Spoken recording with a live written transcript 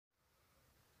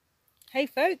Hey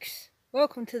folks,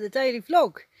 welcome to the daily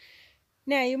vlog.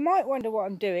 Now you might wonder what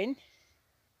I'm doing,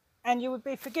 and you would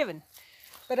be forgiven,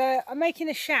 but I'm making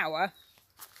a shower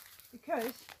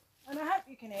because, and I hope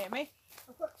you can hear me,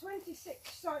 I've got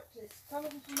 26 cyclists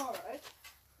coming tomorrow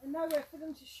and nowhere for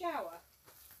them to shower.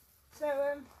 So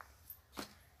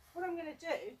what I'm going to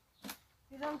do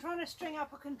is I'm trying to string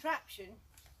up a contraption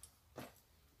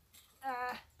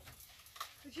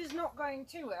which is not going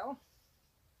too well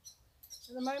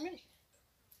at the moment.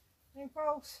 It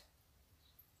involves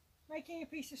making a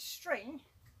piece of string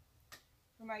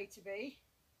from A to B,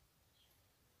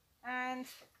 and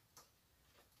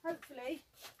hopefully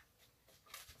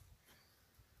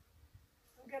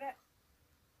I'm going to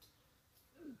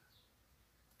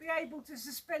be able to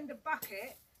suspend a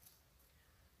bucket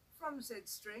from said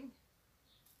string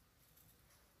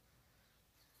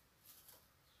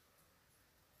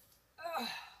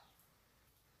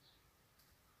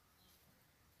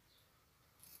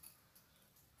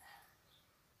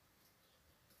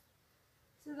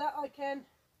so that I can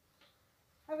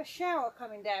have a shower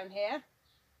coming down here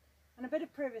and a bit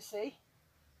of privacy.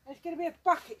 And it's going to be a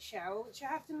bucket shower, which I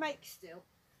have to make still.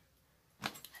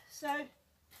 So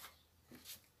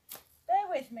bear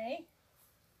with me.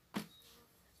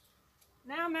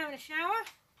 Now I'm having a shower.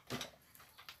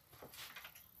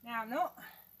 Now I'm not.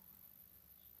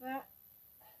 But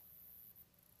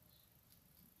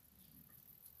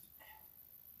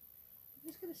I'm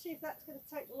just going to see if that's going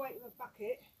to take the weight of a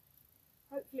bucket.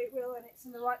 Hopefully it will, and it's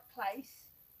in the right place.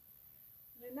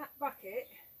 And in that bucket,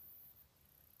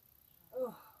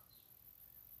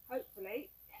 hopefully,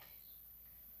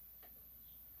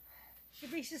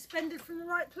 should be suspended from the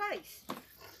right place.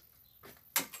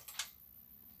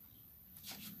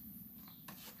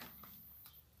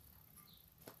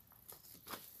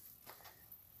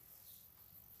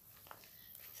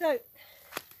 So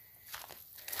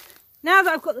now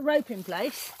that I've got the rope in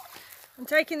place, I'm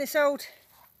taking this old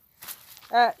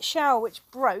shower which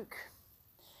broke.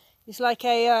 It's like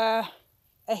a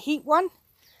heat one,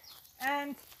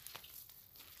 and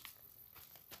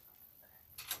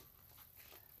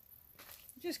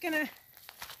I'm just going to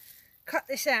cut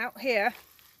this out here.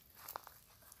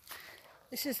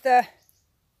 This is the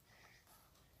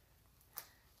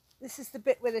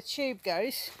bit where the tube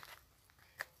goes.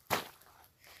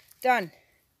 Done.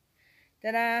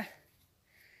 Then I'm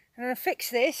going to fix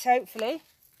this, hopefully.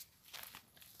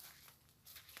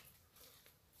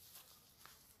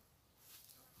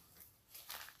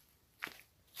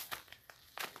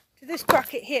 To this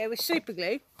bucket here with super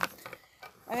glue,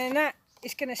 and then that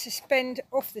is going to suspend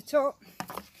off the top,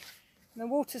 and the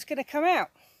water's going to come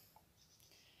out.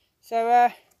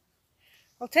 So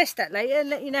I'll test that later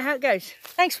and let you know how it goes.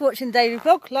 Thanks for watching the daily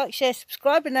vlog. Like, share,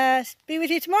 subscribe, and be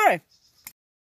with you tomorrow.